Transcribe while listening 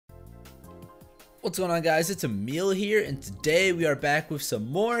What's going on, guys? It's Emil here, and today we are back with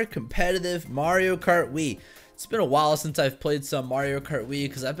some more competitive Mario Kart Wii. It's been a while since I've played some Mario Kart Wii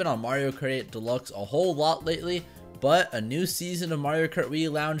because I've been on Mario Kart 8 Deluxe a whole lot lately, but a new season of Mario Kart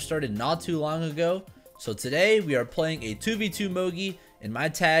Wii Lounge started not too long ago. So today we are playing a 2v2 Mogi, and my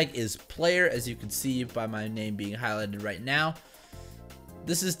tag is player, as you can see by my name being highlighted right now.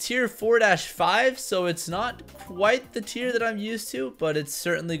 This is tier 4-5, so it's not quite the tier that I'm used to, but it's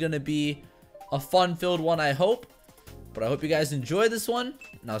certainly going to be a fun-filled one, I hope. But I hope you guys enjoy this one,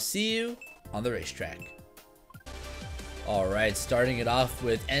 and I'll see you on the racetrack. Alright, starting it off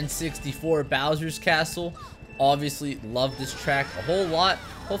with N64 Bowser's Castle. Obviously, love this track a whole lot.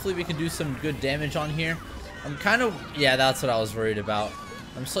 Hopefully we can do some good damage on here. I'm kind of... yeah, that's what I was worried about.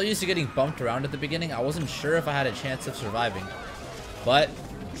 I'm so used to getting bumped around at the beginning, I wasn't sure if I had a chance of surviving. But,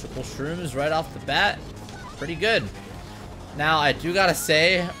 triple shrooms right off the bat. Pretty good. Now, I do gotta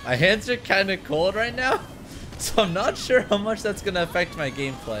say, my hands are kind of cold right now, so I'm not sure how much that's gonna affect my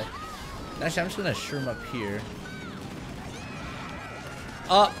gameplay. Actually, I'm just gonna shroom up here.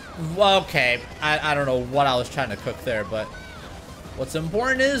 Well, okay. I don't know what I was trying to cook there, but what's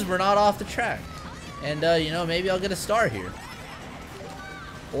important is we're not off the track. And, you know, maybe I'll get a star here.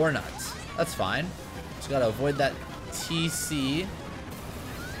 Or not. That's fine. Just gotta avoid that TC.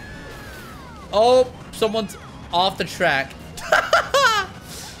 Oh, someone's off the track.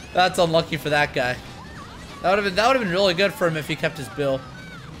 That's unlucky for that guy. That would have been really good for him if he kept his bill.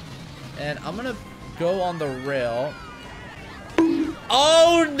 And I'm gonna go on the rail.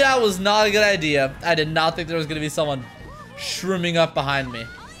 Oh, that was not a good idea. I did not think there was gonna be someone shrooming up behind me.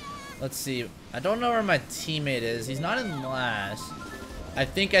 Let's see. I don't know where my teammate is. He's not in last. I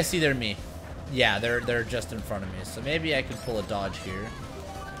think I see their me. Yeah, they're just in front of me. So maybe I can pull a dodge here.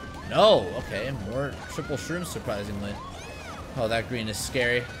 No, okay, more triple shrooms, surprisingly. Oh, that green is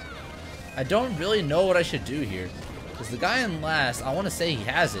scary. I don't really know what I should do here. Because the guy in last, I want to say he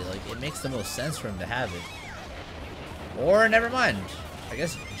has it. Like, it makes the most sense for him to have it. Or, never mind. I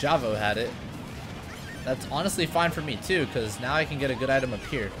guess Javo had it. That's honestly fine for me, too, because now I can get a good item up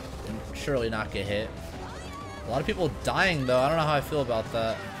here. And surely not get hit. A lot of people dying, though. I don't know how I feel about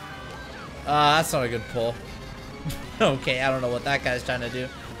that. That's not a good pull. Okay, I don't know what that guy's trying to do.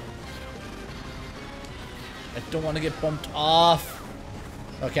 I don't want to get bumped off.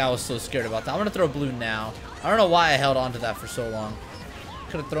 Okay, I was so scared about that. I'm going to throw blue now. I don't know why I held on to that for so long.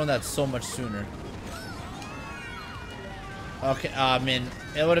 Could have thrown that so much sooner. Okay, I mean,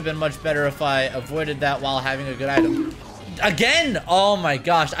 it would have been much better if I avoided that while having a good item. Again! Oh my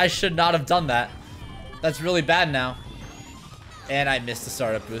gosh, I should not have done that. That's really bad now. And I missed the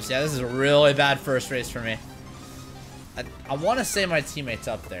startup boost. Yeah, this is a really bad first race for me. I want to say my teammate's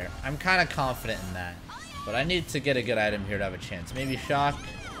up there. I'm kind of confident in that. But I need to get a good item here to have a chance. Maybe shock?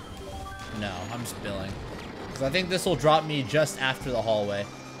 No, I'm just billing. Because I think this will drop me just after the hallway.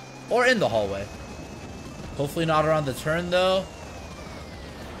 Or in the hallway. Hopefully not around the turn, though.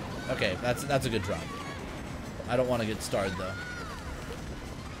 Okay, that's a good drop. I don't want to get starred, though.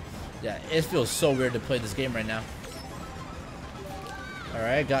 Yeah, it feels so weird to play this game right now.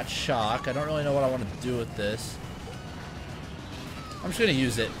 Alright, got shock. I don't really know what I want to do with this. I'm just going to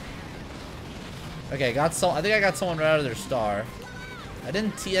use it. Okay, I think I got someone right out of their star. I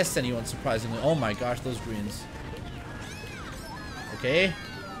didn't TS anyone, surprisingly. Oh my gosh, those greens. Okay.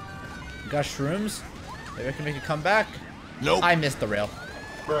 Got shrooms. Maybe I can make a comeback. Nope. I missed the rail.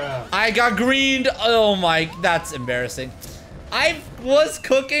 Bruh. I got greened. Oh my, that's embarrassing. I was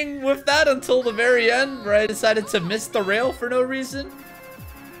cooking with that until the very end, where I decided to miss the rail for no reason.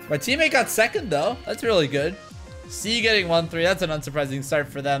 My teammate got second, though. That's really good. C getting 1-3, that's an unsurprising start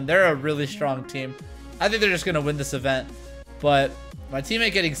for them. They're a really strong team. I think they're just going to win this event. But my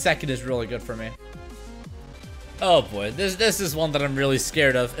teammate getting second is really good for me. Oh boy, this is one that I'm really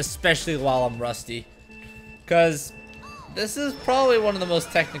scared of, especially while I'm rusty. Because this is probably one of the most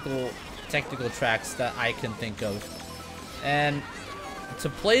technical tracks that I can think of. And to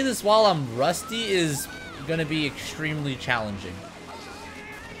play this while I'm rusty is going to be extremely challenging.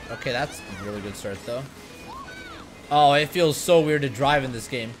 Okay, that's a really good start though. Oh, it feels so weird to drive in this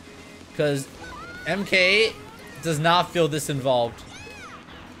game. Because MK does not feel this involved.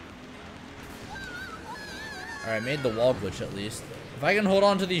 Alright, made the wall glitch at least. If I can hold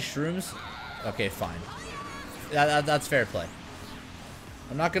on to these shrooms... okay, fine. That's fair play.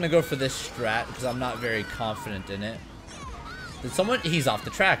 I'm not going to go for this strat because I'm not very confident in it. Did someone... he's off the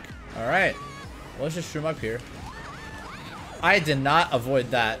track. Alright. Well, let's just shroom up here. I did not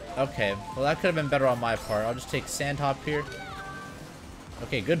avoid that. Okay. Well, that could have been better on my part. I'll just take sand hop here.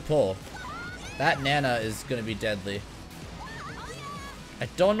 Okay, good pull. That Nana is going to be deadly. I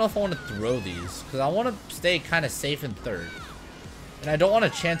don't know if I want to throw these, because I want to stay kind of safe in third. And I don't want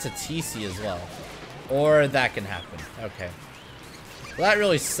to chance a TC as well. Or that can happen. Okay. Well, that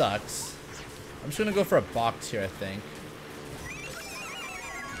really sucks. I'm just going to go for a box here, I think.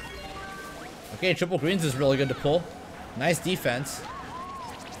 Okay, triple greens is really good to pull. Nice defense.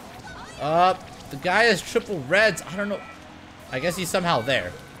 The guy has triple reds. I don't know. I guess he's somehow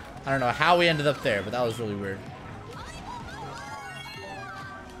there. I don't know how we ended up there, but that was really weird.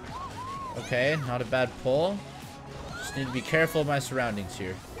 Okay, not a bad pull. Just need to be careful of my surroundings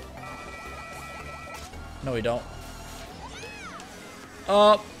here. No, we don't.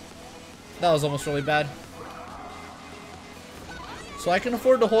 Oh, that was almost really bad. So I can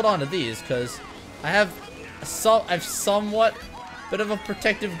afford to hold on to these because I have somewhat bit of a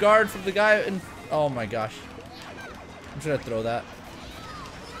protective guard from the guy in. Oh my gosh. I'm just gonna throw that.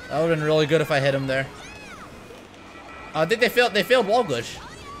 That would have been really good if I hit him there. I think they failed wall glitch.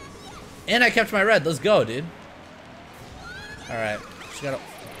 And I kept my red. Let's go, dude. Alright. Just gotta...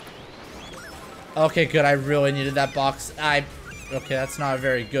 Okay, good. I really needed that box. Okay, that's not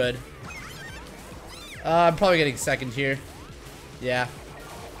very good. I'm probably getting second here. Yeah.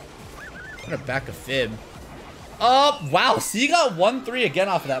 I'm gonna back a fib. Oh, wow. So you got 1-3 again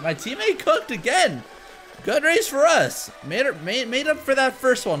off of that. My teammate cooked again. Good race for us. Made up for that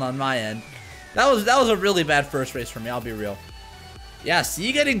first one on my end. That was a really bad first race for me. I'll be real. Yeah,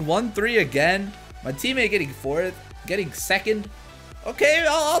 see, getting 1-3 again. My teammate getting fourth, getting second. Okay,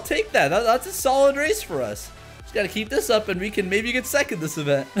 I'll take that. That's a solid race for us. Just gotta keep this up, and we can maybe get second this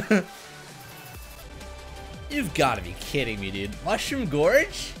event. You've got to be kidding me, dude. Mushroom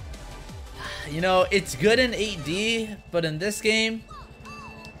Gorge? You know, it's good in 8D, but in this game,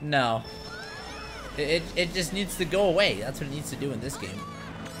 no. It just needs to go away. That's what it needs to do in this game.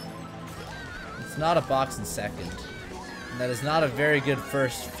 It's not a box in second. And that is not a very good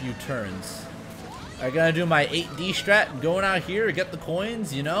first few turns. I'm gonna do my 8D strat, going out here to get the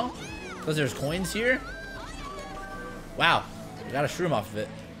coins, you know? Because there's coins here. Wow, we got a shroom off of it.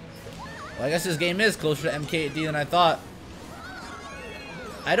 Well, I guess this game is closer to MK8D than I thought.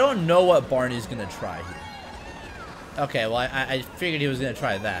 I don't know what Barney's gonna try here. Okay, well, I figured he was gonna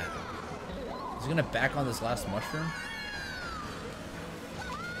try that. He's gonna back on this last mushroom.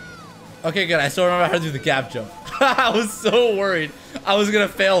 Okay, good. I still remember how to do the gap jump. I was so worried I was gonna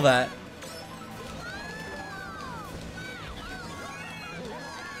fail that.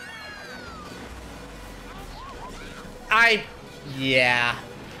 Yeah.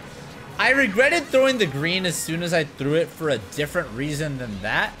 I regretted throwing the green as soon as I threw it for a different reason than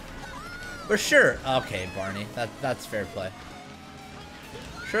that. But sure. Okay, Barney. That's fair play.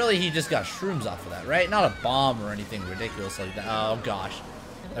 Surely he just got shrooms off of that, right? Not a bomb or anything ridiculous like that. Oh, gosh.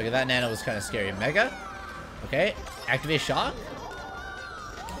 Okay, that nano was kind of scary. Mega? Okay. Activate shock?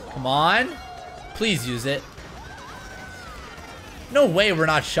 Come on. Please use it. No way we're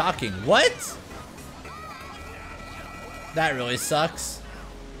not shocking. What? That really sucks.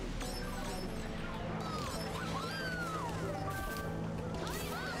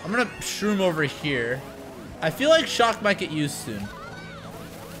 I'm gonna shroom over here. I feel like shock might get used soon.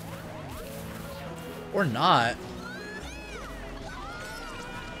 Or not.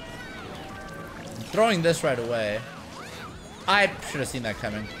 I'm throwing this right away. I should have seen that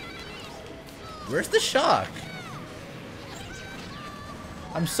coming. Where's the shock?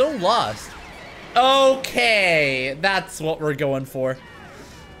 I'm so lost. Okay, that's what we're going for.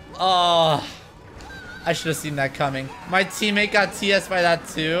 Oh, I should have seen that coming. My teammate got TS by that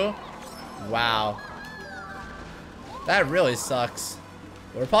too. Wow. That really sucks.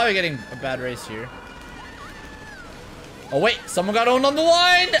 We're probably getting a bad race here. Oh wait, someone got owned on the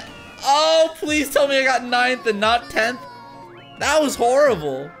line. Oh, please tell me I got 9th and not 10th. That was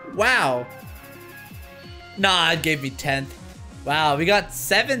horrible. Wow. Nah, it gave me 10th. Wow, we got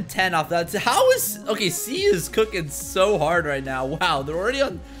 7-10 off that. How is... Okay, C is cooking so hard right now. Wow, they're already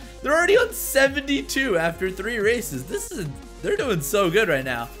on 72 after 3 races. They're doing so good right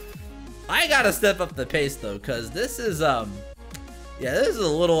now. I gotta step up the pace though, because this is yeah, this is a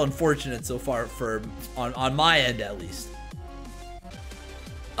little unfortunate so far on my end at least.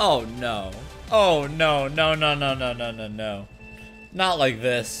 Oh no. Oh no, no, no, no, no, no, no, no. Not like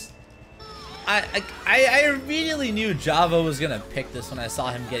this. I immediately knew Java was gonna pick this when I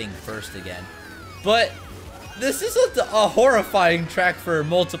saw him getting first again. But this is a horrifying track for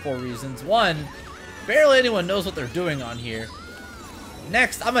multiple reasons. One, barely anyone knows what they're doing on here.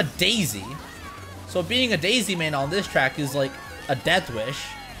 Next, I'm a Daisy. So being a Daisy main on this track is like a death wish.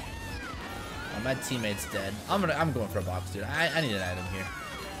 Oh, my teammate's dead. I'm going for a box, dude. I need an item here.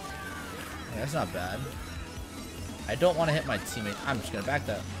 Yeah, that's not bad. I don't want to hit my teammate. I'm just gonna back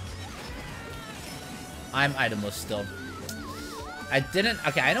that. I'm itemless still. I didn't.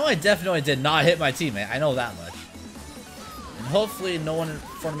 Okay, I know I definitely did not hit my teammate. I know that much. And hopefully no one in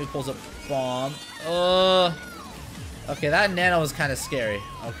front of me pulls a bomb. Okay, that nano was kind of scary.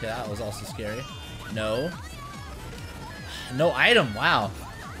 Okay, that was also scary. No. No item. Wow.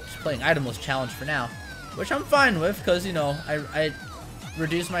 Just playing itemless challenge for now, which I'm fine with because, you know, I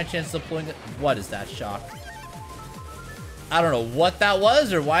reduce my chances of pulling it. What is that shock? I don't know what that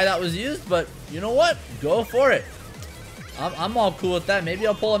was or why that was used, but you know what? Go for it. I'm all cool with that. Maybe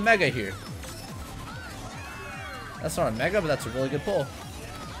I'll pull a mega here. That's not a mega, but that's a really good pull.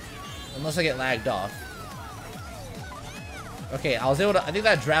 Unless I get lagged off. Okay, I was able to... I think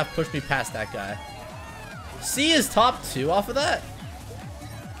that draft pushed me past that guy. C is top 2 off of that?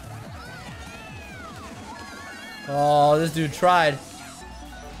 Oh, this dude tried.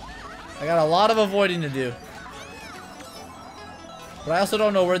 I got a lot of avoiding to do. But I also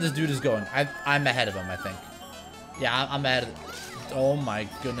don't know where this dude is going. I'm ahead of him, I think. Yeah, I'm ahead of him. Oh my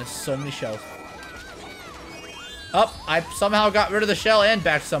goodness, so many shells. Oh, I somehow got rid of the shell and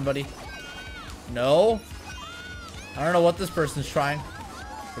backed somebody. No. I don't know what this person's trying,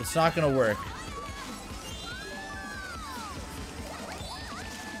 but it's not gonna work.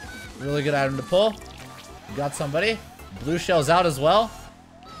 Really good item to pull. Got somebody. Blue shell's out as well.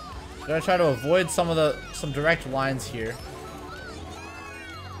 Gotta try to avoid some direct lines here.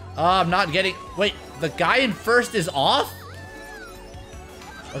 I'm not getting... Wait, the guy in first is off?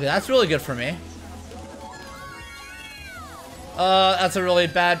 Okay, that's really good for me. That's a really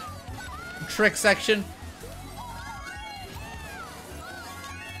bad trick section.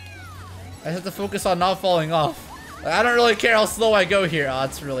 I have to focus on not falling off. I don't really care how slow I go here. Oh,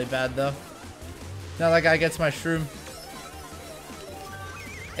 it's really bad, though. Now that guy gets my shroom.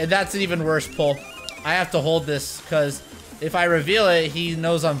 And that's an even worse pull. I have to hold this, because... if I reveal it, he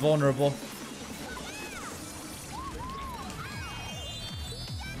knows I'm vulnerable.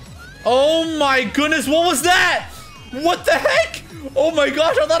 Oh my goodness, what was that? What the heck? Oh my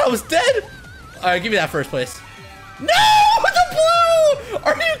gosh, I thought I was dead. Alright, give me that first place. No! The blue!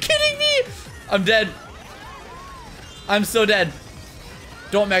 Are you kidding me? I'm dead. I'm so dead.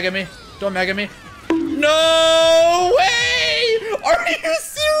 Don't mega me. Don't mega me. No way! Are you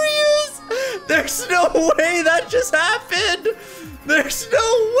serious? There's no way that just happened. There's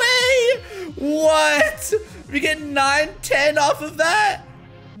no way. What? We get 9, 10 off of that?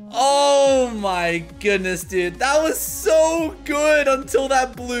 Oh my goodness, dude. That was so good until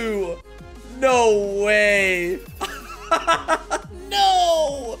that blue. No way.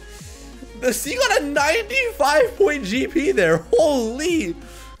 No. The C got a 95 point GP there. Holy.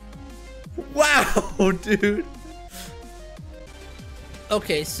 Wow, dude.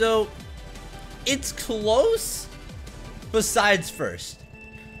 Okay, so it's close besides first.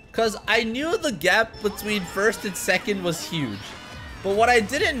 Because I knew the gap between first and second was huge. But what I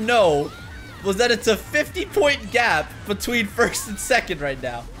didn't know was that it's a 50-point gap between first and second right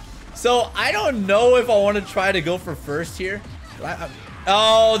now. So I don't know if I want to try to go for first here.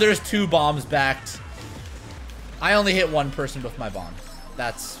 Oh, there's 2 bombs backed. I only hit 1 person with my bomb.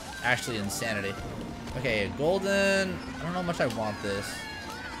 That's actually insanity. Okay, golden. I don't know how much I want this.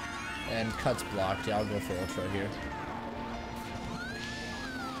 And cuts blocked. Yeah, I'll go for ultra here.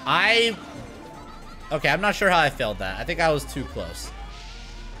 Okay, I'm not sure how I failed that. I think I was too close.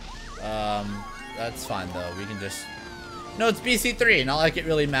 That's fine though. We can just... No, it's BC3. Not like it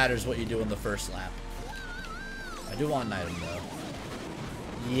really matters what you do in the first lap. I do want an item though.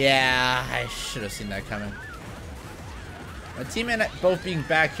 Yeah, I should have seen that coming. My teammate both being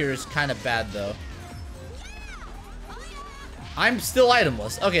back here is kind of bad though. I'm still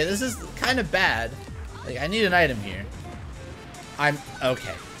itemless. Okay, this is kind of bad. Like, I need an item here.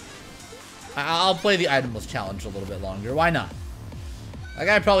 Okay. I'll play the itemless challenge a little bit longer. Why not? That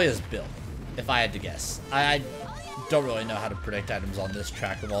guy probably has built, if I had to guess. I don't really know how to predict items on this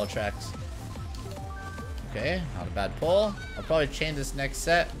track of all tracks. Okay, not a bad pull. I'll probably chain this next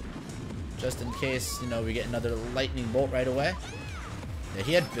set, just in case, you know, we get another lightning bolt right away. Yeah,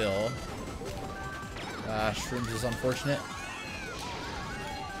 he had Bill. Shrooms is unfortunate.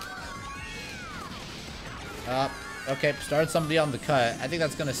 Okay, started somebody on the cut. I think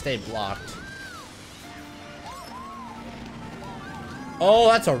that's gonna stay blocked. Oh,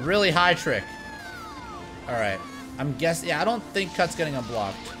 that's a really high trick. Alright. I'm guessing... Yeah, I don't think cut's getting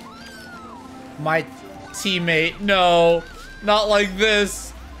unblocked. My teammate. No. Not like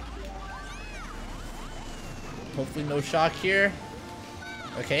this. Hopefully no shock here.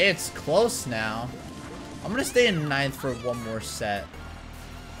 Okay, it's close now. I'm gonna stay in 9th for one more set.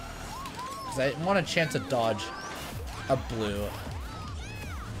 Because I want a chance to dodge. A blue.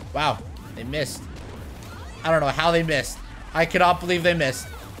 Wow, they missed. I don't know how they missed. I cannot believe they missed.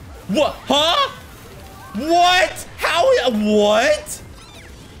 What? Huh? What? How? What?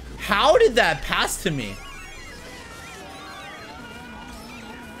 How did that pass to me?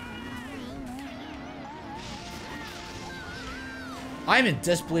 I'm in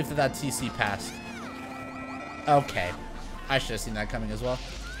disbelief that that TC passed. Okay. I should have seen that coming as well.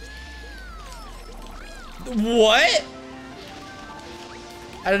 What?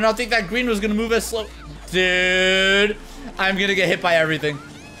 I did not think that green was going to move as slow. Dude. I'm going to get hit by everything.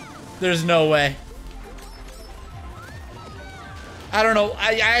 There's no way. I don't know.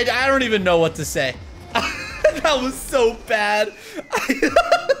 I don't even know what to say. That was so bad.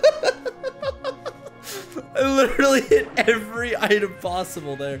 I literally hit every item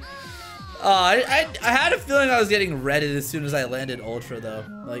possible there. I had a feeling I was getting redded as soon as I landed Ultra, though.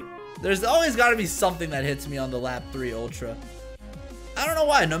 Like, there's always got to be something that hits me on the lap 3 Ultra. I don't know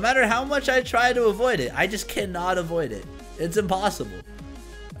why. No matter how much I try to avoid it, I just cannot avoid it. It's impossible.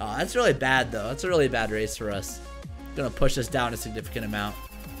 That's really bad, though. That's a really bad race for us. Gonna push us down a significant amount.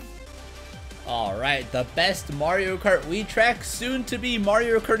 Alright, the best Mario Kart Wii track, soon to be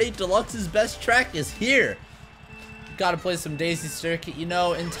Mario Kart 8 Deluxe's best track, is here. Gotta play some Daisy Circuit. You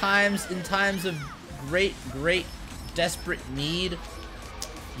know, in times of great desperate need,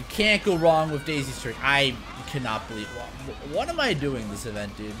 you can't go wrong with Daisy Circuit. I cannot believe, what am I doing this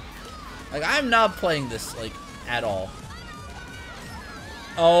event, dude? Like, I'm not playing this, like, at all.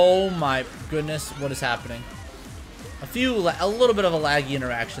 Oh my goodness, what is happening? A little bit of a laggy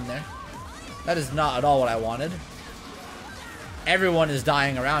interaction there. That is not at all what I wanted. Everyone is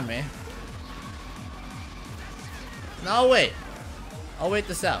dying around me. No, I'll wait. I'll wait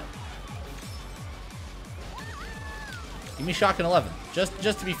this out. Give me Shock in 11.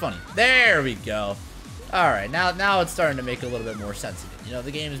 Just to be funny. There we go. Alright, now it's starting to make a little bit more sense of it. You know,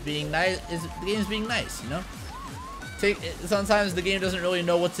 the game is being nice. The game's being nice, you know? Sometimes the game doesn't really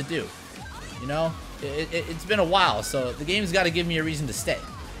know what to do. You know? It's been a while, so the game's got to give me a reason to stay.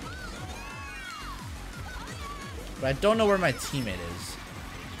 But I don't know where my teammate is.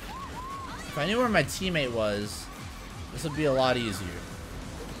 If I knew where my teammate was, this would be a lot easier.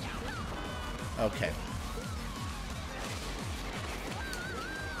 Okay.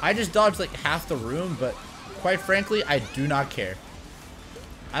 I just dodged like half the room, but quite frankly, I do not care.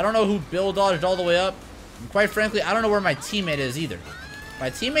 I don't know who Bill dodged all the way up. And quite frankly, I don't know where my teammate is either. My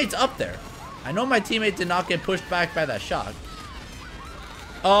teammate's up there. I know my teammate did not get pushed back by that shock.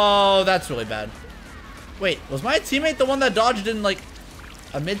 Oh, that's really bad. Wait, was my teammate the one that dodged in like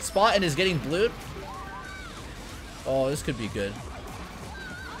a mid spot and is getting blued? Oh, this could be good.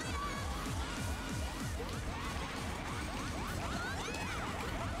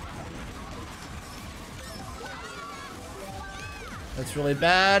 That's really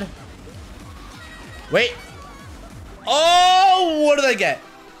bad. Wait. Oh, what did I get?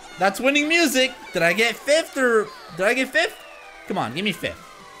 That's winning music. Did I get 5th or did I get 5th? Come on, give me 5th.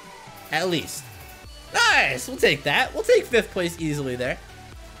 At least. Nice. We'll take that. We'll take 5th place easily there.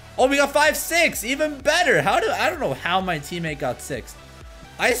 Oh, we got 5, 6. Even better. I don't know how my teammate got 6th.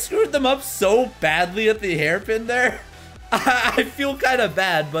 I screwed them up so badly at the hairpin there. I feel kind of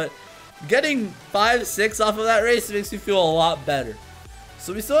bad, but getting 5, 6 off of that race makes me feel a lot better.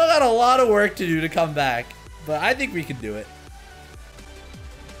 So we still got a lot of work to do to come back, but I think we can do it.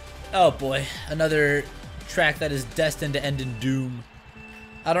 Oh boy, another track that is destined to end in doom.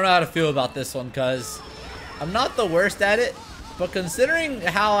 I don't know how to feel about this one, because I'm not the worst at it, but considering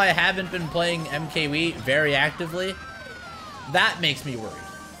how I haven't been playing MKWii very actively, that makes me worried.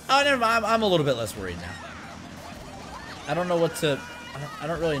 Oh, never mind, I'm a little bit less worried now. I don't know what to, I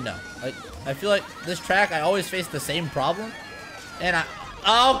don't really know. Like, I feel like this track, I always face the same problem, and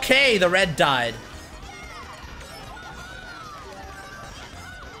okay, the red died.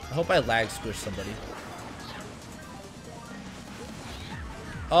 I hope I lag squish somebody.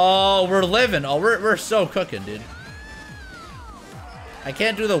 Oh, we're living. Oh, we're so cooking, dude. I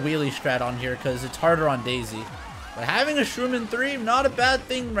can't do the wheelie strat on here because it's harder on Daisy. But having a Shroom in 3, not a bad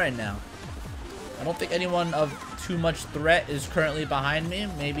thing right now. I don't think anyone of too much threat is currently behind me.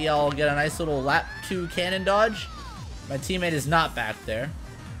 Maybe I'll get a nice little lap 2 cannon dodge. My teammate is not back there.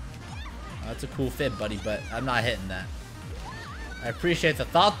 Oh, that's a cool fib, buddy, but I'm not hitting that. I appreciate the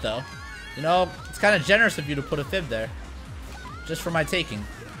thought, though. You know, it's kind of generous of you to put a fib there. Just for my taking.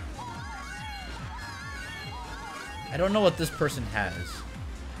 I don't know what this person has.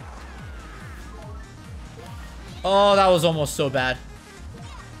 Oh, that was almost so bad.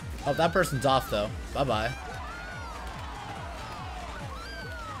 Oh, that person's off, though. Bye-bye.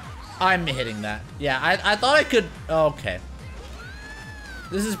 I'm hitting that. Yeah, I thought I could. Okay.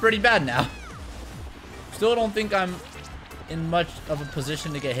 This is pretty bad now. Still don't think I'm in much of a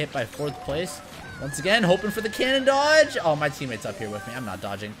position to get hit by 4th place. Once again, hoping for the cannon dodge. Oh, my teammate's up here with me. I'm not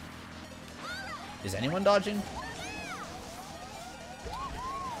dodging. Is anyone dodging?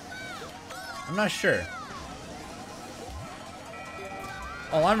 I'm not sure.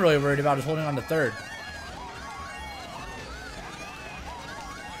 All I'm really worried about is holding on to 3rd.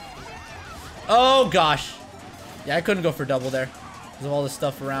 Oh, gosh. Yeah, I couldn't go for double there because of all this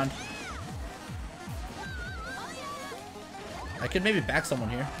stuff around. I could maybe back someone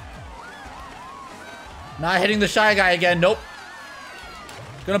here. Not hitting the shy guy again. Nope.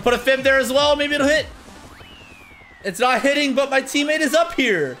 Gonna put a fib there as well. Maybe it'll hit. It's not hitting, but my teammate is up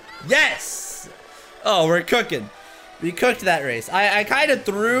here. Yes. Oh, we're cooking. We cooked that race. I kind of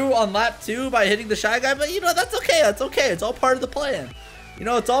threw on lap 2 by hitting the shy guy, but you know, that's okay. That's okay. It's all part of the plan. You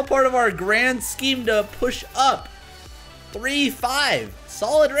know, it's all part of our grand scheme to push up. 3-5.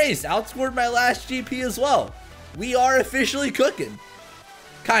 Solid race. Outscored my last GP as well. We are officially cooking.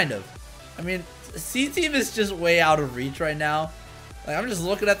 Kind of. I mean, C team is just way out of reach right now. Like, I'm just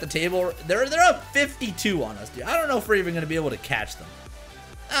looking at the table. They're up 52 on us, dude. I don't know if we're even going to be able to catch them.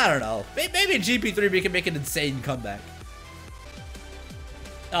 I don't know. Maybe in GP3 we can make an insane comeback.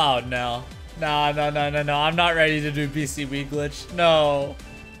 Oh, no. No. I'm not ready to do BC Wii glitch. No.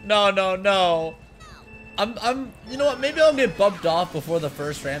 No. You know what? Maybe I'll get bumped off before the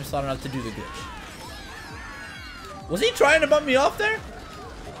first ramp so I don't have to do the glitch. Was he trying to bump me off there?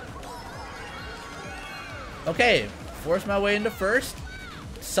 Okay. Force my way into first.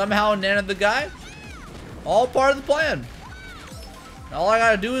 Somehow nanted the guy. All part of the plan. All I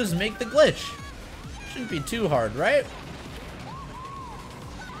gotta do is make the glitch. Shouldn't be too hard, right?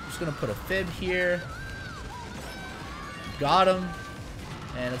 Just gonna put a fib here. Got him.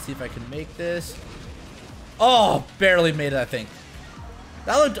 And let's see if I can make this. Oh, barely made it, I think.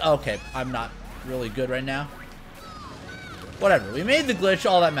 That looked okay. I'm not really good right now. Whatever. We made the glitch.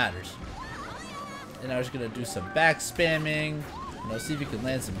 All that matters. And I was gonna do some back spamming. You know, see if we can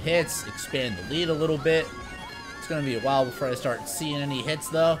land some hits. Expand the lead a little bit. It's gonna be a while before I start seeing any hits,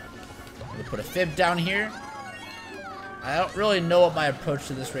 though. I'm gonna put a fib down here. I don't really know what my approach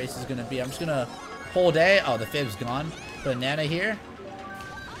to this race is gonna be. I'm just gonna hold A. Oh, the fib's gone. Put a nana here.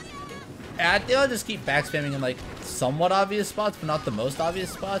 I think I'll just keep back spamming in like somewhat obvious spots, but not the most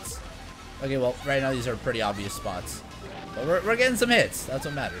obvious spots. Okay, well, right now these are pretty obvious spots. But we're getting some hits. That's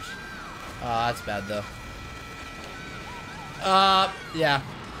what matters. That's bad, though. Yeah.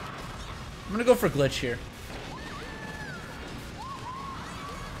 I'm gonna go for glitch here.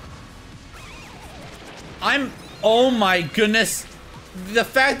 Oh my goodness. The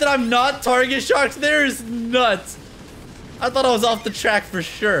fact that I'm not target shocked there is nuts. I thought I was off the track for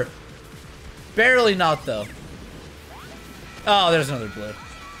sure. Barely not, though. Oh, there's another blue.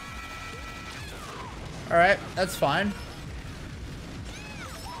 Alright, that's fine.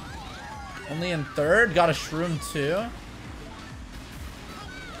 Only in 3rd. Got a shroom, too.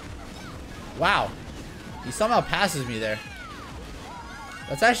 Wow. He somehow passes me there.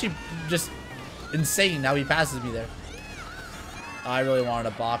 That's actually just insane how he passes me there. I really wanted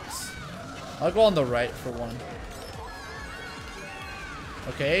a box. I'll go on the right for one.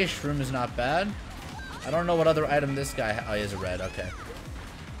 Okay, shroom is not bad. I don't know what other item this guy... Oh, he has a red. Okay.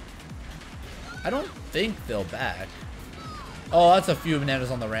 I don't think they'll back. Oh, that's a few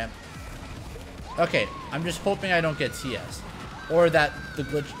bananas on the ramp. Okay, I'm just hoping I don't get TS. Or that the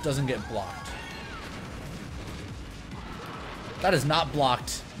glitch doesn't get blocked. That is not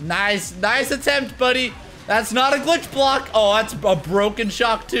blocked. Nice attempt, buddy. That's not a glitch block. Oh, that's a broken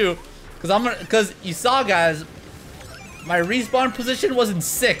shock too. Because you saw, guys, my respawn position was in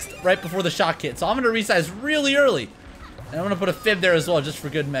 6th right before the shock hit. So I'm gonna resize really early. And I'm gonna put a fib there as well, just for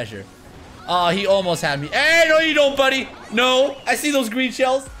good measure. Oh, he almost had me. Hey, no you don't, buddy. No, I see those green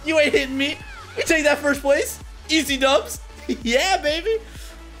shells. You ain't hitting me. You take that first place. Easy dubs. Yeah, baby.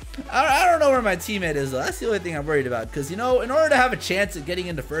 I don't know where my teammate is, though. That's the only thing I'm worried about. Because, you know, in order to have a chance at getting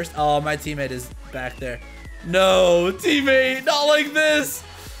into first... Oh, my teammate is back there. No, teammate. Not like this.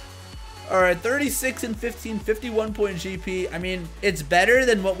 All right, 36 and 15, 51 point GP. I mean, it's better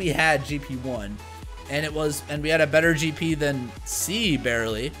than what we had GP1. And we had a better GP than C,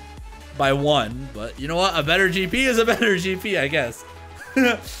 barely. By 1. But you know what? A better GP is a better GP, I guess.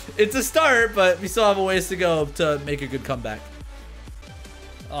 It's a start, but we still have a ways to go to make a good comeback.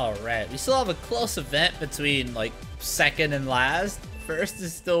 All right, we still have a close event between like 2nd and last. First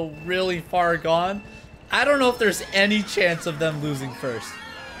is still really far gone. I don't know if there's any chance of them losing first.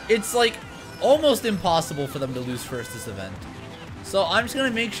 It's like almost impossible for them to lose first this event. So I'm just going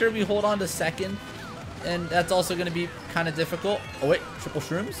to make sure we hold on to second. And that's also going to be kind of difficult. Oh, wait. Triple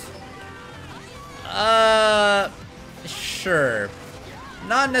shrooms? Sure.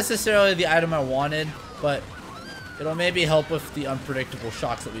 Not necessarily the item I wanted, but it'll maybe help with the unpredictable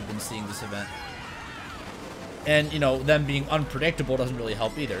shocks that we've been seeing this event. And, you know, them being unpredictable doesn't really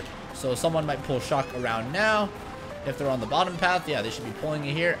help either. So someone might pull shock around now. If they're on the bottom path, yeah, they should be pulling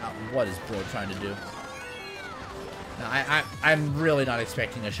it here. What is bro trying to do? Now, I'm really not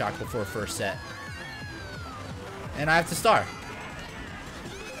expecting a shock before first set. And I have to star.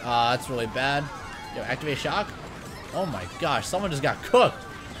 That's really bad. Yo, activate shock. Oh my gosh, someone just got cooked.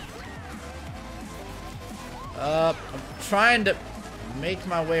 I'm trying to make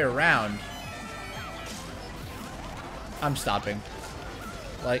my way around. I'm stopping.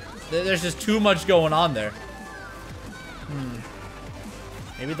 Like, there's just too much going on there.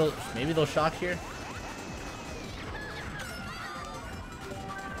 Maybe they'll shock here.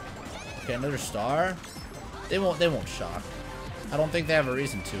 Okay, another star. They won't shock. I don't think they have a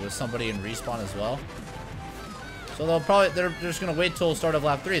reason to, with somebody in respawn as well. So they're just gonna wait till start of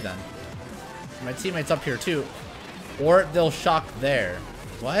lap 3 then. My teammate's up here too. Or they'll shock there.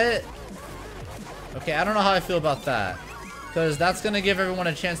 What? Okay, I don't know how I feel about that. Because that's gonna give everyone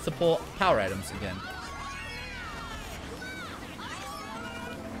a chance to pull power items again.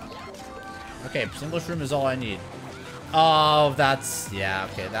 Okay, single shroom is all I need. Oh, that's... yeah,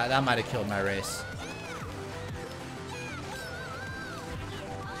 okay. That might have killed my race.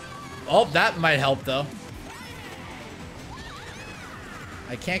 Oh, that might help, though.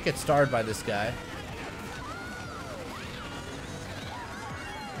 I can't get starred by this guy.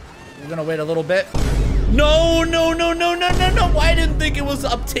 We're gonna wait a little bit. No, no, no, no, no, no, no. I didn't think it was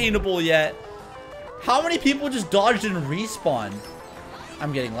obtainable yet. How many people just dodged and respawned?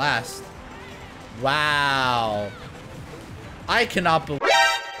 I'm getting last. Wow. I cannot believe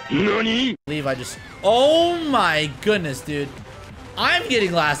I just... oh my goodness, dude. I'm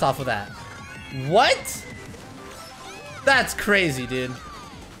getting last off of that. What? That's crazy, dude.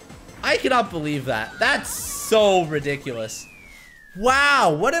 I cannot believe that. That's so ridiculous.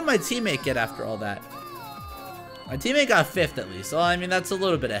 Wow, what did my teammate get after all that? My teammate got 5th at least. Well, I mean, that's a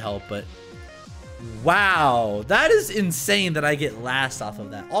little bit of help, but... wow, that is insane that I get last off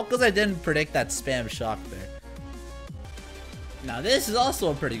of that. All because I didn't predict that spam shock there. Now, this is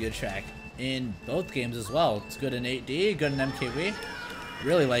also a pretty good track in both games as well. It's good in 8D, good in MKW.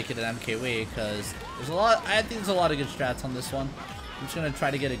 Really like it in MKW because there's a lot... I think there's a lot of good strats on this one. I'm just going to try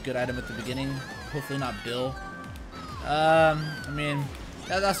to get a good item at the beginning. Hopefully not Bill. I mean,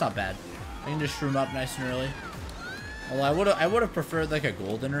 that's not bad. I can just shroom up nice and early. Although I would have preferred like a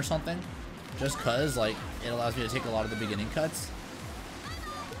golden or something. Just cause like it allows me to take a lot of the beginning cuts.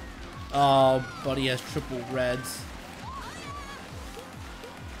 Oh, buddy has triple reds.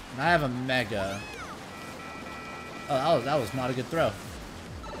 And I have a mega. Oh, that was not a good throw.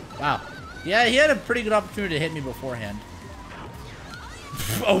 Wow. Yeah, he had a pretty good opportunity to hit me beforehand.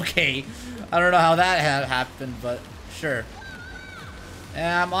 Okay. I don't know how that happened, but sure. And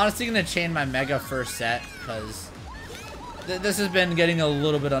I'm honestly going to chain my mega first set because this has been getting a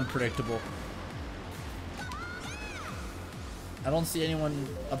little bit unpredictable. I don't see anyone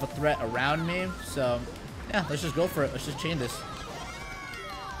of a threat around me, so yeah, let's just go for it. Let's just chain this.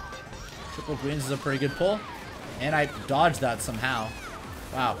 Triple greens is a pretty good pull, and I dodged that somehow.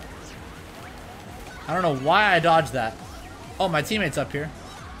 Wow. I don't know why I dodged that. Oh, my teammate's up here.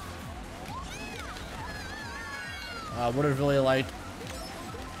 Would have really liked...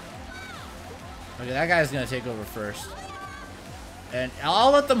 okay, that guy's gonna take over first. And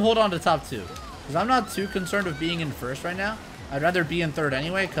I'll let them hold on to top 2. Because I'm not too concerned with being in first right now. I'd rather be in third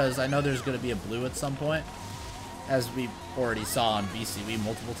anyway, because I know there's going to be a blue at some point. As we already saw on BCW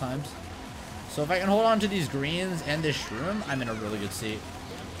multiple times. So if I can hold on to these greens and this shroom, I'm in a really good seat.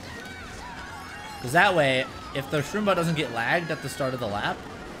 Because that way, if the shroom bot doesn't get lagged at the start of the lap,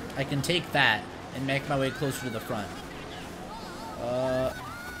 I can take that and make my way closer to the front.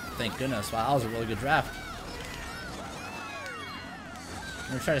 Thank goodness. Wow, that was a really good draft. I'm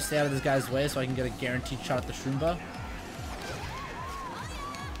going to try to stay out of this guy's way so I can get a guaranteed shot at the Shroomba.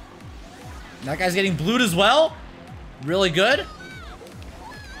 That guy's getting blued as well. Really good.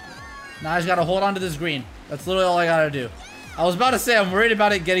 Now I just got to hold on to this green. That's literally all I got to do. I was about to say I'm worried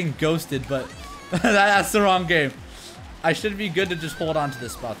about it getting ghosted, but that's the wrong game. I should be good to just hold on to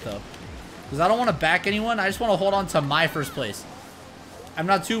this spot, though. Because I don't want to back anyone. I just want to hold on to my first place. I'm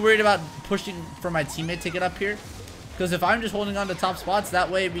not too worried about pushing for my teammate to get up here. Because if I'm just holding on to top spots,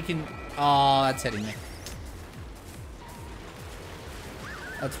 that way we can... oh, that's hitting me.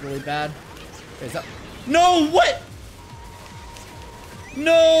 That's really bad. Okay, is that... no, what?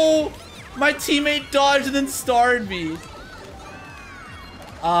 No! My teammate dodged and then starred me.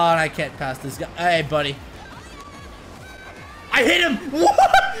 Oh, and I can't pass this guy. Hey, buddy. I hit him! What?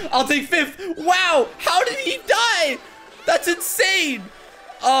 I'll take 5th. Wow! How did he die? That's insane!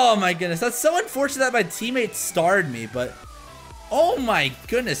 Oh my goodness. That's so unfortunate that my teammate starred me, but... Oh my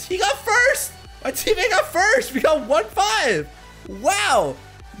goodness. He got 1st! My teammate got 1st! We got 1-5! Wow!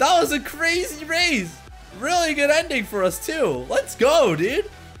 That was a crazy race! Really good ending for us, too. Let's go, dude!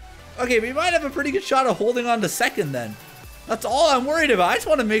 Okay, we might have a pretty good shot of holding on to 2nd then. That's all I'm worried about. I just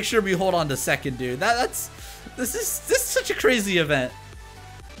want to make sure we hold on to 2nd, dude. This is such a crazy event.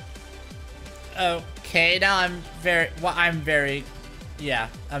 Okay, now I'm very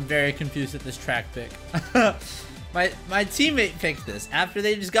confused at this track pick. my teammate picked this after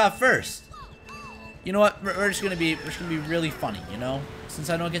they just got 1st. You know what? We're just gonna be really funny, you know? Since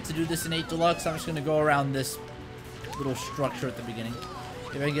I don't get to do this in 8 Deluxe, I'm just gonna go around this little structure at the beginning.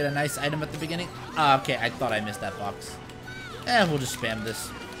 If I get a nice item at the beginning. Okay, I thought I missed that box. We'll just spam this.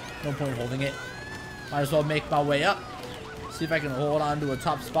 No point holding it. Might as well make my way up. See if I can hold on to a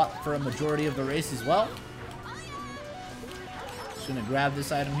top spot for a majority of the race as well. Just gonna grab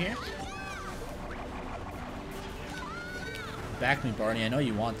this item here. Back me, Barney. I know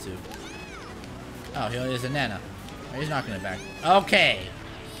you want to. Oh, he only has a Nana. He's not gonna back. Okay.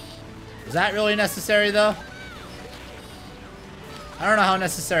 Is that really necessary, though? I don't know how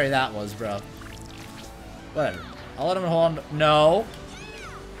necessary that was, bro. Whatever. I'll let him hold on. No.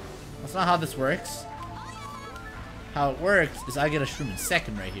 That's not how this works. How it works is I get a shroom in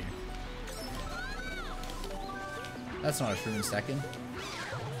 2nd right here. That's not a shroom in 2nd.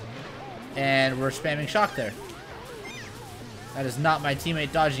 And we're spamming shock there. That is not my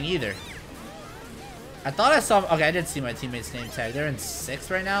teammate dodging either. I thought I saw... Okay, I did see my teammate's name tag. They're in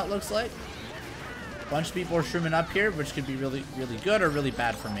 6th right now, it looks like. A bunch of people are shrooming up here, which could be really, really good or really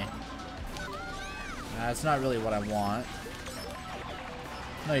bad for me. That's not really what I want.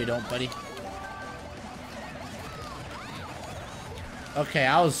 No, you don't, buddy. Okay,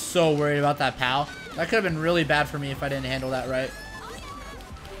 I was so worried about that POW. That could have been really bad for me if I didn't handle that right.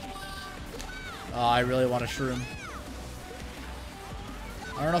 Oh, I really want a shroom.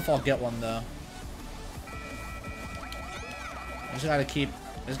 I don't know if I'll get one, though. I just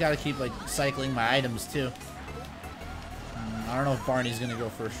gotta keep like cycling my items too. I don't know if Barney's gonna go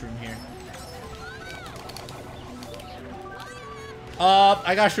for a shroom here.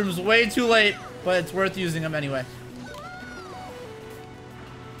 I got shrooms way too late, but it's worth using them anyway.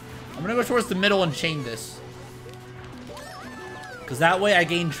 I'm gonna go towards the middle and chain this, because that way I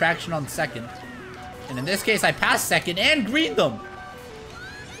gain traction on 2nd. And in this case, I passed 2nd and greened them.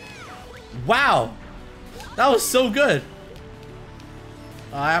 Wow, that was so good.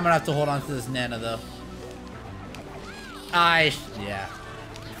 I'm gonna have to hold on to this Nana though. Yeah.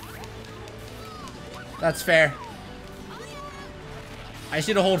 That's fair. I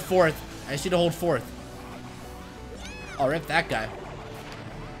should have hold 4th. I'll rip that guy.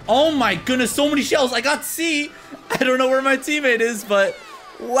 Oh my goodness, so many shells. I got C. I don't know where my teammate is, but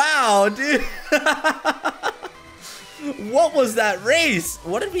wow, dude. What was that race?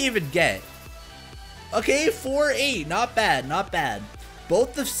 What did we even get? Okay, 4-8. Not bad, not bad.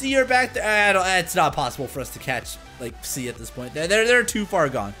 Both of C are back there. It's not possible for us to catch like C at this point. They're too far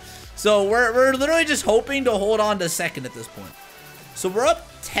gone. So we're literally just hoping to hold on to 2nd at this point. So we're up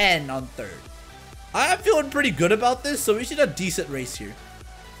 10 on 3rd. I'm feeling pretty good about this, so we should have a decent race here.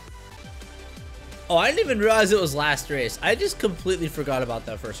 Oh, I didn't even realize it was last race. I just completely forgot about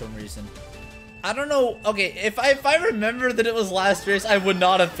that for some reason. I don't know. Okay, if I remember that it was last race, I would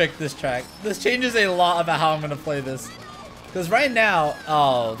not have picked this track. This changes a lot about how I'm gonna play this. Because right now,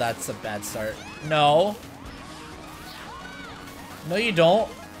 oh, that's a bad start. No. No, you don't.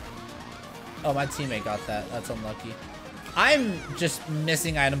 Oh, my teammate got that. That's unlucky. I'm just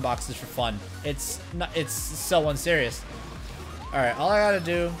missing item boxes for fun. It's so unserious. All right, all I gotta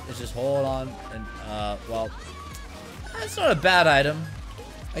do is just hold on and, well, that's not a bad item.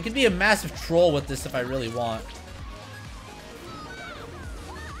 I could be a massive troll with this if I really want.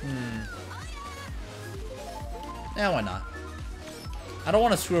 Yeah, why not? I don't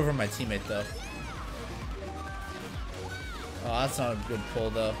want to screw over my teammate, though. Oh, that's not a good pull,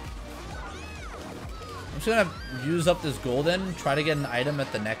 though. I'm just gonna use up this golden, try to get an item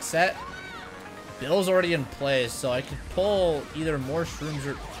at the next set. Bill's already in play, so I could pull either more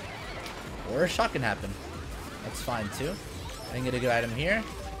shrooms or a shot can happen. That's fine, too. I can get a good item here.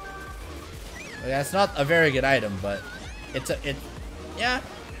 Yeah, it's not a very good item, but yeah.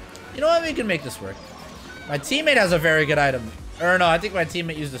 You know what? We can make this work. My teammate has a very good item. Or no, I think my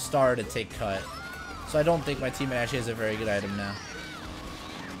teammate used a star to take cut. So I don't think my teammate actually has a very good item now.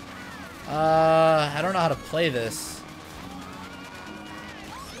 I don't know how to play this.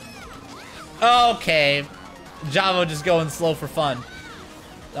 Okay. Javo just going slow for fun.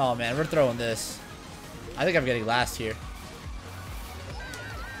 Oh man, we're throwing this. I think I'm getting last here.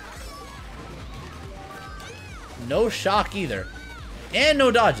 No shock either. And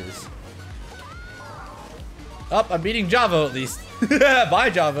no dodges. Oh, I'm beating Javo at least.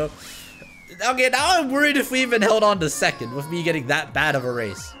 Bye, Javo. Okay, now I'm worried if we even held on to second with me getting that bad of a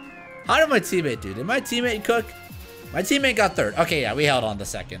race. How did my teammate do? Did my teammate cook? My teammate got third. Okay, yeah, we held on to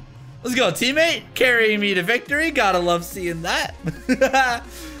second. Let's go, teammate. Carrying me to victory. Gotta love seeing that.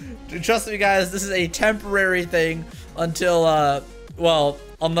 Trust me, guys, this is a temporary thing until, well,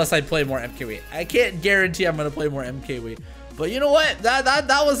 unless I play more MK Wii. I can't guarantee I'm gonna play more MK Wii. But you know what?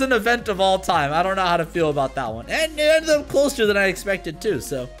 That was an event of all time. I don't know how to feel about that one. And it ended up closer than I expected too,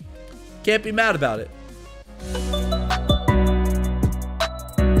 so can't be mad about it.